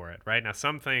bill for it. Right now,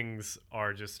 some things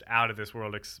are just out of this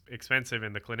world expensive,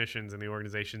 and the clinicians and the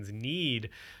organizations need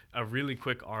a really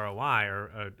quick ROI,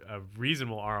 or a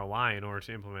reasonable ROI, in order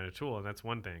to implement a tool, and that's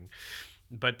one thing.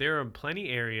 But there are plenty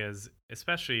areas,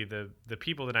 especially the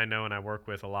people that I know and I work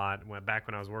with a lot, back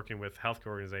when I was working with healthcare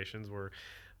organizations, were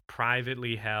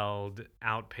privately held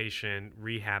outpatient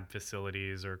rehab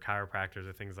facilities or chiropractors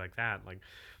or things like that. Like,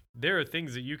 there are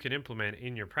things that you can implement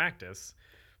in your practice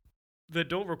that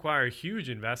don't require a huge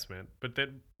investment, but that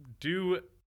do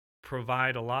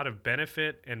provide a lot of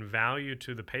benefit and value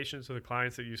to the patients or the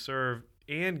clients that you serve,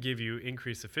 and give you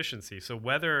increased efficiency. So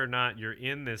whether or not you're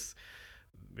in this,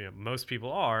 most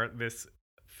people are, this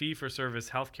fee-for-service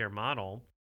healthcare model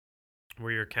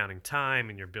where you're counting time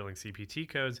and you're billing CPT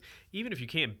codes, even if you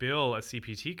can't bill a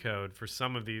CPT code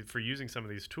for using some of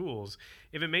these tools,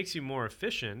 if it makes you more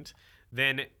efficient,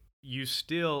 then you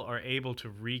still are able to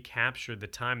recapture the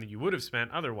time that you would have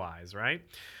spent otherwise, right?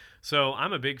 So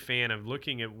I'm a big fan of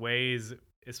looking at ways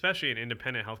especially in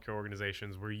independent healthcare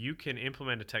organizations, where you can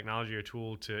implement a technology or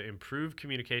tool to improve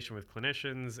communication with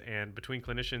clinicians and between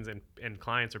clinicians and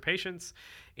clients or patients,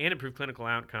 and improve clinical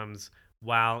outcomes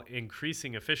while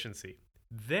increasing efficiency.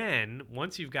 Then,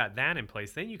 once you've got that in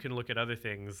place, then you can look at other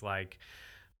things like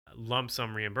lump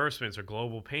sum reimbursements or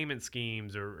global payment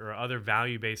schemes or other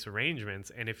value-based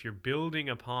arrangements. And if you're building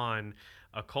upon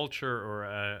a culture or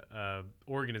a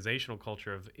organizational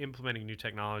culture of implementing new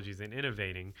technologies and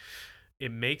innovating,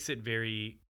 it makes it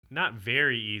not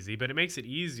very easy, but it makes it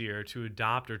easier to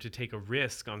adopt or to take a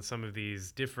risk on some of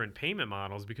these different payment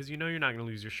models because you know you're not going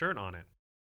to lose your shirt on it.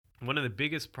 One of the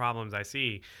biggest problems I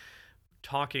see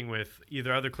talking with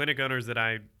either other clinic owners that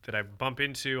I bump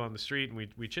into on the street and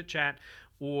we chit chat,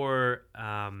 or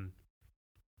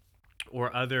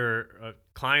other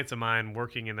clients of mine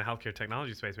working in the healthcare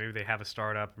technology space. Maybe they have a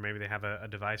startup, or maybe they have a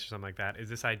device or something like that. Is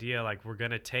this idea like we're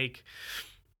going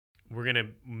to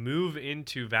move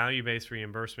into value-based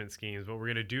reimbursement schemes, but we're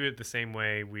going to do it the same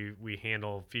way we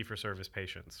handle fee-for-service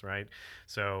patients, right?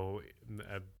 So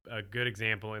a good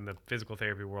example in the physical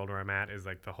therapy world where I'm at is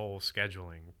like the whole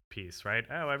scheduling piece, right?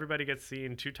 Oh, everybody gets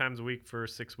seen 2 times a week for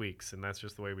 6 weeks, and that's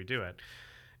just the way we do it.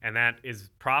 And that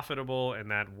is profitable, and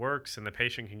that works, and the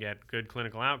patient can get good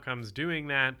clinical outcomes doing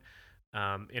that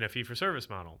in a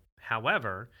fee-for-service model.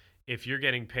 However, if you're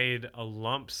getting paid a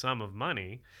lump sum of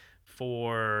money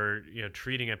for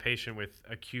treating a patient with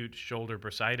acute shoulder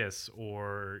bursitis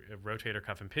or a rotator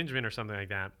cuff impingement or something like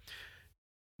that,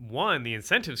 one, the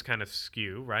incentives kind of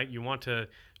skew, right? You want to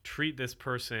treat this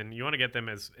person, you want to get them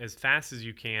as fast as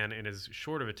you can in as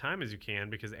short of a time as you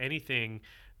can, because anything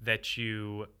that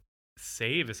you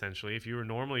save, essentially, if you were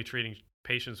normally treating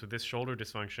patients with this shoulder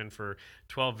dysfunction for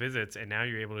 12 visits and now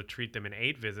you're able to treat them in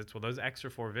 8 visits, well, those extra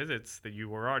 4 visits that you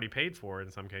were already paid for in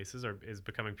some cases is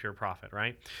becoming pure profit,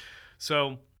 right?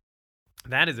 So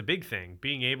that is a big thing,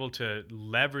 being able to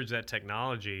leverage that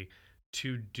technology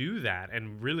to do that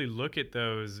and really look at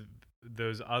those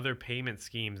other payment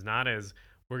schemes, not as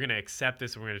we're going to accept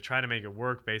this and we're going to try to make it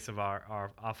work based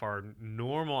off our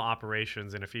normal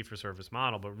operations in a fee-for-service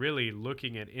model, but really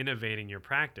looking at innovating your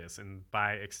practice. And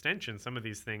by extension, some of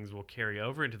these things will carry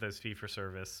over into those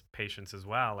fee-for-service patients as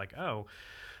well. Like, oh,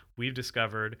 we've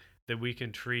discovered that we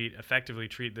can effectively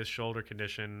treat this shoulder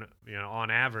condition,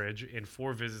 on average in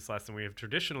 4 visits less than we have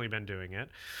traditionally been doing it,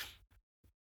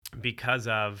 because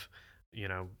of,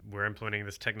 we're implementing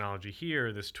this technology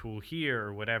here, this tool here,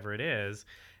 or whatever it is.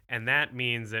 And that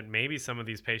means that maybe some of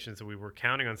these patients that we were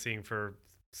counting on seeing for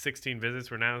 16 visits,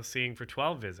 we're now seeing for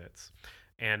 12 visits.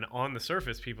 And on the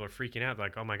surface, people are freaking out,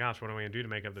 like, oh my gosh, what am I going to do to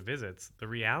make up the visits? The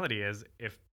reality is,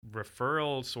 if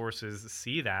referral sources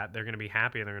see that, they're going to be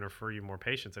happy and they're going to refer you more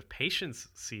patients. If patients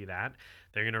see that,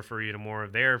 they're going to refer you to more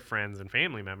of their friends and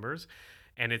family members.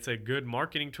 And it's a good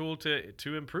marketing tool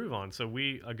to improve on. So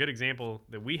a good example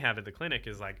that we have at the clinic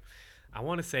is like, I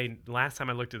want to say last time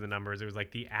I looked at the numbers, it was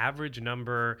like the average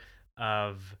number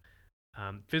of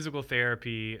physical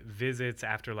therapy visits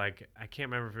after, like, I can't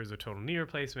remember if it was a total knee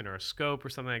replacement or a scope or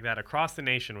something like that, across the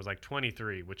nation was like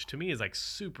 23, which to me is like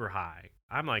super high.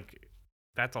 I'm like,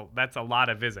 that's a lot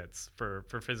of visits for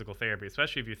physical therapy,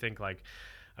 especially if you think like,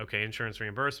 okay, insurance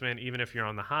reimbursement, even if you're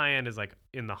on the high end, is like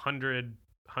in the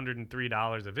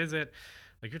 $103 a visit.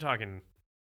 Like, you're talking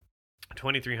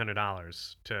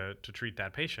 $2,300 to treat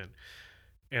that patient.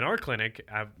 In our clinic,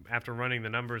 after running the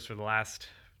numbers for the last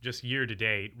just year to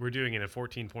date, we're doing it at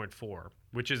 14.4,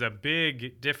 which is a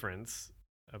big difference,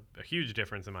 a huge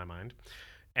difference in my mind.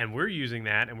 And we're using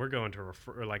that, and we're going to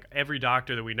refer, like, every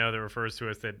doctor that we know that refers to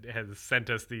us that has sent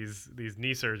us these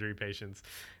knee surgery patients,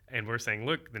 and we're saying,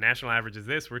 look, the national average is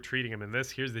this. We're treating them in this.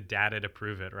 Here's the data to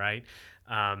prove it, right?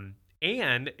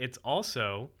 And it's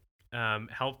also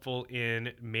helpful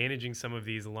in managing some of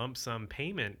these lump sum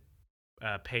payment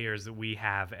payers that we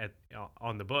have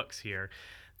on the books here,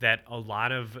 that a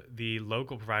lot of the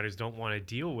local providers don't want to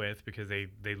deal with because they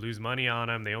lose money on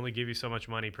them. They only give you so much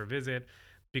money per visit.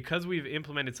 Because we've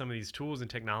implemented some of these tools and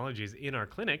technologies in our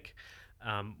clinic,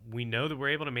 we know that we're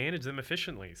able to manage them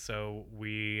efficiently. So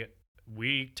we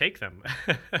take them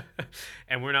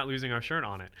and we're not losing our shirt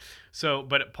on it. So,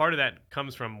 but part of that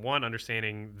comes from, one,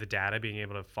 understanding the data, being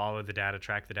able to follow the data,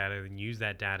 track the data, and use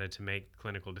that data to make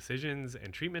clinical decisions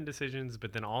and treatment decisions.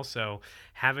 But then also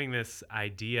having this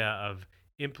idea of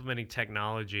implementing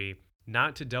technology,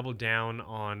 not to double down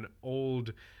on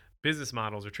old business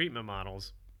models or treatment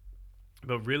models,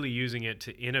 but really using it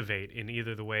to innovate in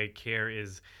either the way care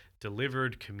is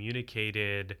delivered,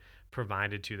 communicated,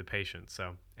 provided to the patient.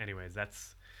 So anyways,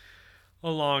 that's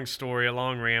a long story, a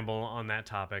long ramble on that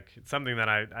topic. It's something that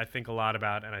I think a lot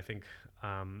about, and I think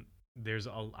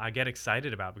I get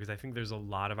excited about, because I think there's a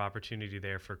lot of opportunity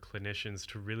there for clinicians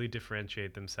to really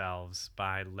differentiate themselves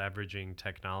by leveraging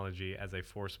technology as a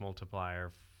force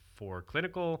multiplier for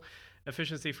clinical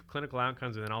efficiency, for clinical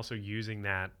outcomes, and then also using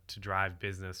that to drive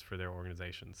business for their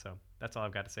organization. So that's all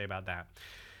I've got to say about that.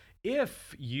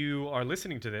 If you are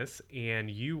listening to this and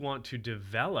you want to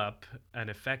develop an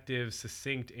effective,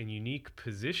 succinct, and unique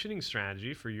positioning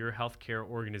strategy for your healthcare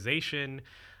organization,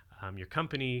 your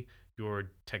company,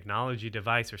 your technology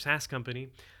device or SaaS company,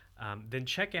 then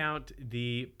check out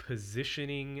the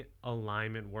Positioning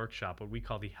Alignment Workshop, what we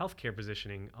call the Healthcare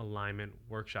Positioning Alignment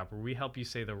Workshop, where we help you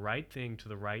say the right thing to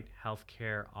the right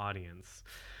healthcare audience.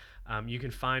 You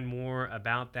can find more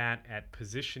about that at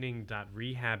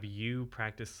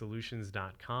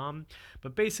positioning.rehabuppracticesolutions.com.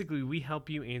 But basically, we help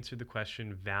you answer the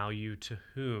question, value to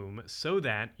whom, so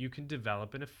that you can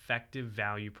develop an effective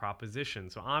value proposition.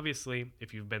 So obviously,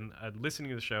 if you've been listening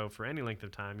to the show for any length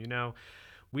of time, you know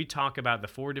we talk about the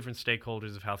 4 different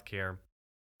stakeholders of healthcare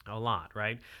a lot,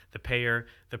 right? The payer,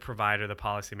 the provider, the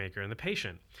policymaker, and the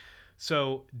patient.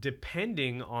 So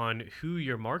depending on who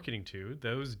you're marketing to,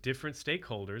 those different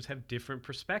stakeholders have different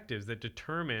perspectives that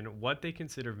determine what they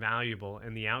consider valuable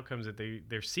and the outcomes that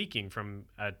they're seeking from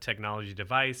a technology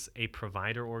device, a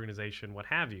provider organization, what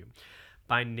have you.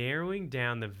 By narrowing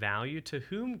down the value to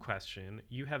whom question,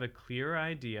 you have a clear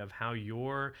idea of how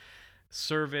your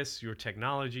service, your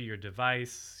technology, your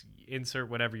device, insert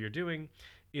whatever you're doing,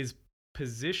 is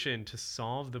positioned to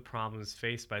solve the problems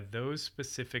faced by those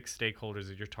specific stakeholders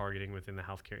that you're targeting within the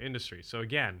healthcare industry. So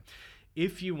again,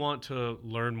 if you want to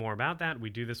learn more about that, we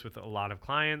do this with a lot of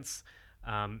clients.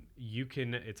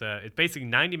 It's basically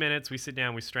 90 minutes. We sit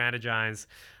down, we strategize,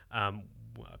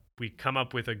 we come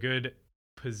up with a good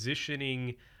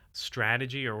positioning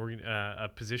strategy or a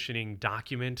positioning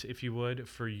document, if you would,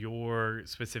 for your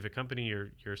specific company,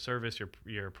 your service,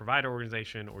 your provider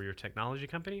organization, or your technology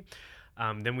company.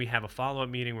 Then we have a follow-up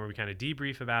meeting where we kind of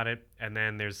debrief about it, and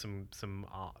then there's some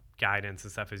guidance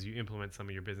and stuff as you implement some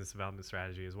of your business development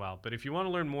strategy as well. But if you want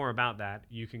to learn more about that,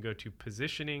 you can go to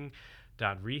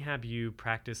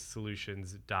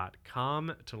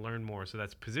positioning.rehabuppracticesolutions.com to learn more. So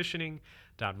that's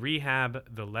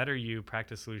positioning.rehab,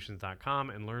 practicesolutions.com,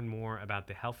 and learn more about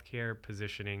the Healthcare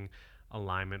Positioning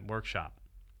Alignment Workshop.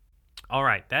 All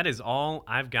right, that is all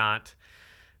I've got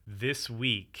this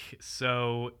week.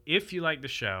 So if you like the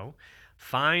show,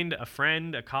 find a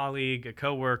friend, a colleague, a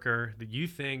coworker that you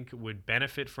think would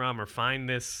benefit from or find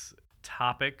this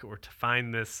topic or to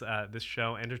find this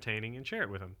show entertaining, and share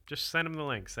it with them. Just send them the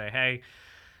link. Say, hey,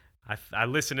 I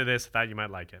listened to this, thought you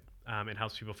might like it. It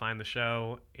helps people find the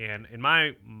show, and in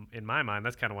my mind,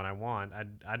 that's kind of what I want.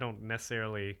 I don't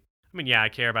necessarily. I mean, yeah, I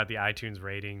care about the iTunes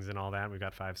ratings and all that. We've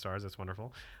got 5 stars. That's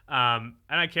wonderful. And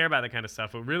I care about that kind of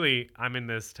stuff. But really, I'm in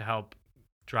this to help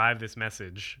drive this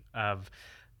message of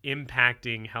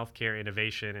impacting healthcare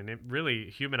innovation and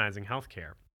really humanizing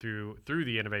healthcare through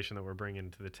the innovation that we're bringing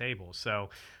to the table.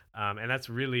 So, and that's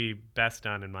really best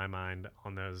done in my mind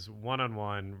on those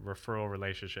one-on-one referral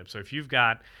relationships. So if you've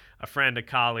got a friend, a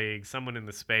colleague, someone in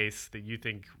the space that you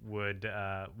think would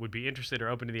be interested or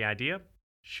open to the idea,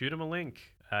 shoot them a link.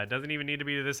 It doesn't even need to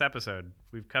be to this episode.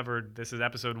 This is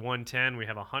episode 110. We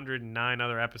have 109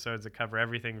 other episodes that cover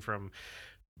everything from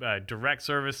direct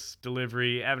service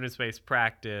delivery, evidence-based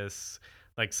practice,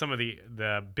 like some of the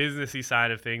businessy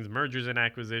side of things, mergers and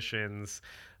acquisitions,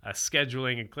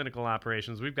 scheduling and clinical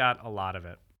operations. We've got a lot of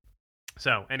it.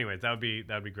 So anyways, that would be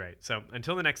great. So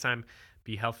until the next time,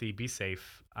 be healthy, be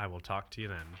safe. I will talk to you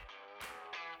then.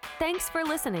 Thanks for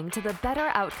listening to the Better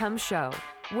Outcomes Show,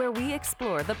 where we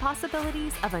explore the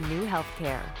possibilities of a new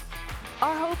healthcare.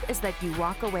 Our hope is that you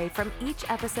walk away from each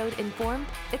episode informed,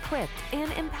 equipped,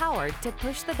 and empowered to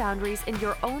push the boundaries in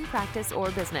your own practice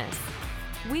or business.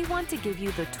 We want to give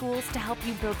you the tools to help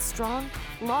you build strong,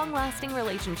 long-lasting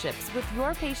relationships with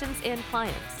your patients and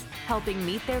clients, helping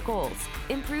meet their goals,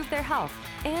 improve their health,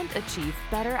 and achieve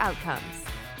better outcomes.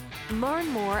 Learn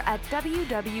more at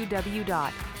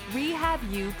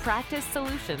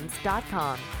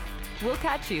www.rehabuppracticesolutions.com. We'll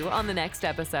catch you on the next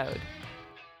episode.